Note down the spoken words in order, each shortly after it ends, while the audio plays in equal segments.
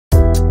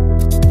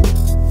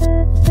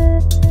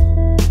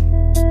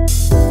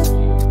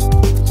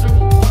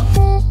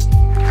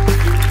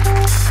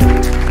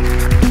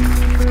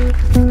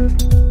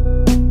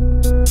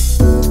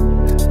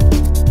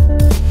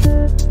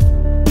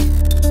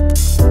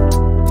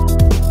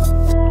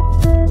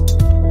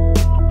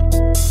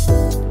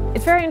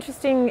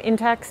in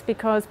tax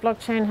because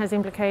blockchain has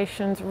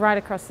implications right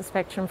across the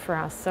spectrum for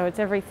us. So it's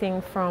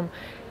everything from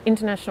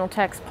international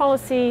tax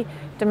policy,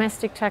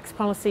 domestic tax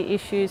policy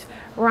issues,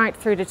 right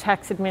through to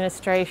tax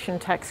administration,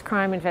 tax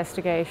crime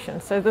investigation.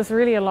 So there's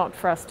really a lot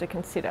for us to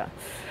consider.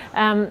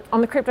 On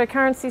the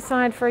cryptocurrency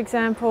side, for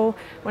example,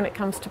 when it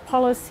comes to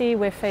policy,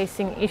 we're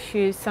facing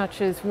issues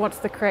such as what's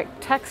the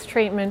correct tax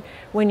treatment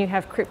when you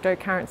have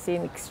cryptocurrency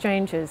in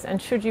exchanges,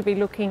 and should you be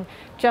looking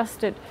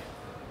just at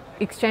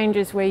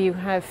exchanges where you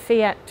have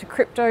fiat to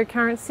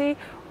cryptocurrency,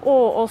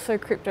 or also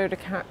crypto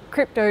to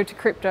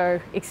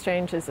crypto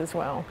exchanges as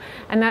well.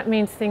 And that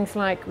means things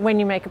like when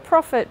you make a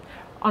profit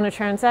on a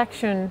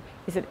transaction,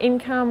 is it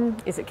income?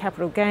 Is it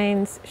capital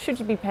gains? Should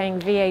you be paying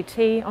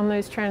VAT on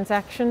those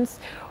transactions?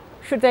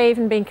 Should they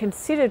even be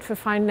considered for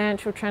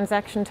financial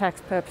transaction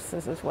tax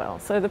purposes as well?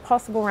 So the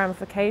possible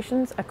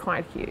ramifications are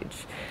quite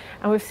huge.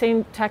 And we've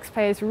seen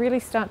taxpayers really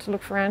start to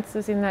look for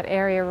answers in that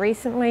area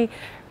recently,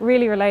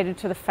 really related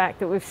to the fact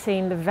that we've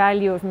seen the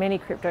value of many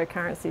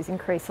cryptocurrencies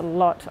increase a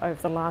lot over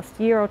the last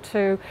year or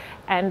two,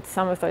 and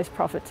some of those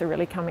profits are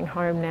really coming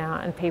home now,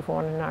 and people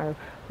want to know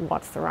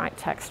what's the right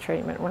tax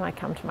treatment when I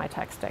come to my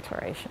tax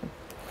declaration.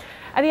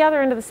 At the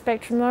other end of the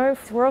spectrum though,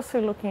 we're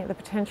also looking at the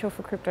potential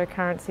for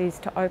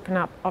cryptocurrencies to open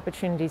up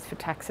opportunities for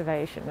tax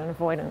evasion and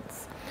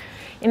avoidance.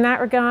 In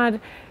that regard,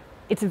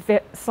 it's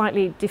a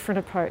slightly different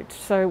approach.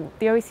 So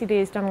the OECD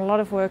has done a lot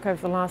of work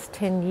over the last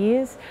 10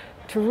 years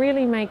to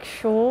really make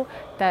sure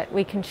that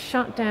we can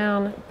shut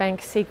down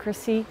bank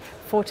secrecy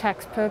for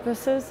tax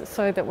purposes,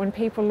 so that when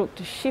people look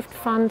to shift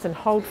funds and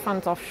hold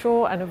funds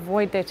offshore and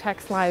avoid their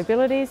tax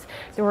liabilities,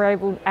 that we're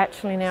able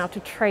actually now to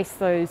trace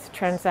those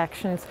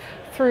transactions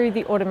through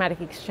the automatic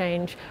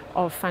exchange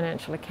of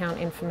financial account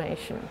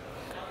information.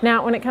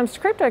 Now, when it comes to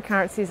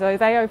cryptocurrencies though,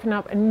 they open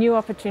up a new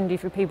opportunity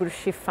for people to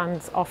shift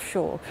funds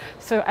offshore.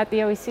 So at the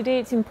OECD,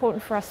 it's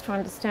important for us to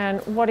understand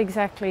what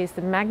exactly is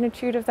the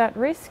magnitude of that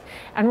risk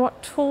and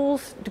what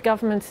tools do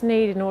governments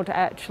need in order to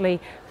actually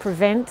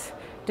prevent,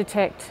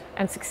 detect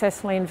and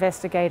successfully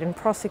investigate and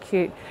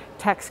prosecute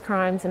tax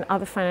crimes and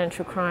other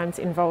financial crimes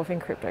involving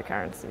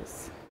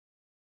cryptocurrencies.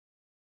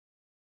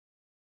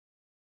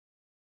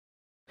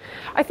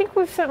 I think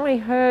we've certainly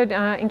heard,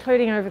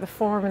 including over the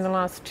forum in the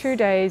last 2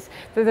 days,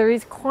 that there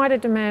is quite a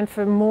demand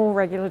for more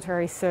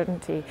regulatory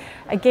certainty.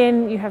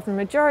 Again, you have the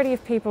majority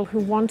of people who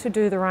want to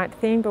do the right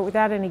thing, but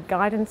without any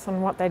guidance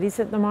on what that is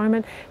at the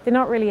moment, they're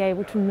not really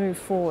able to move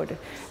forward.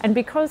 And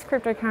because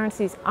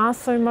cryptocurrencies are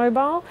so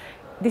mobile,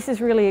 this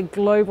is really a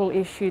global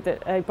issue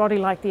that a body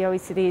like the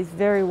OECD is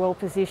very well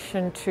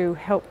positioned to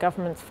help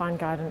governments find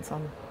guidance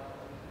on.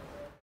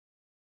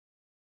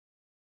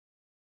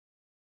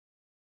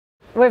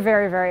 We're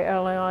very, very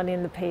early on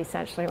in the piece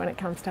actually when it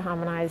comes to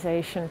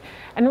harmonisation.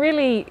 And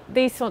really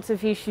these sorts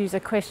of issues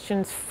are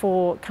questions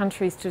for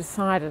countries to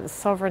decide at a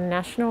sovereign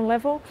national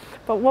level.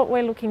 But what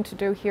we're looking to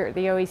do here at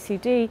the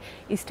OECD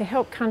is to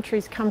help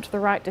countries come to the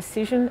right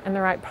decision and the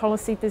right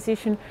policy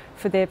position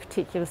for their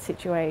particular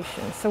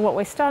situation. So what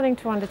we're starting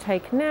to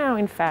undertake now,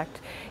 in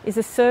fact, is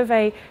a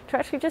survey to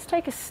actually just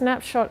take a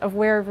snapshot of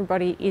where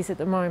everybody is at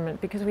the moment,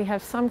 because we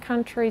have some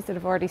countries that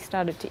have already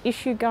started to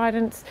issue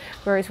guidance,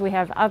 whereas we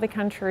have other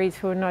countries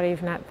who are not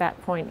even at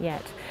that point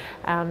yet.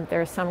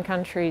 There are some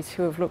countries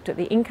who have looked at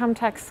the income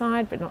tax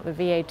side but not the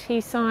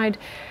VAT side,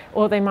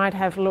 or they might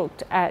have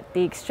looked at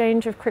the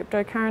exchange of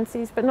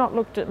cryptocurrencies but not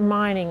looked at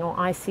mining or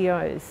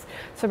ICOs.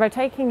 So by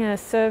taking a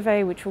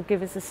survey which will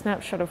give us a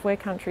snapshot of where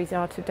countries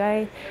are today,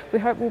 we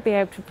hope we'll be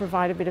able to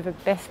provide a bit of a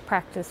best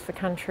practice for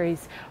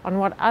countries on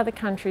what other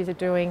countries are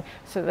doing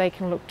so that they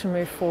can look to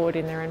move forward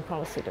in their own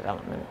policy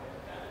development.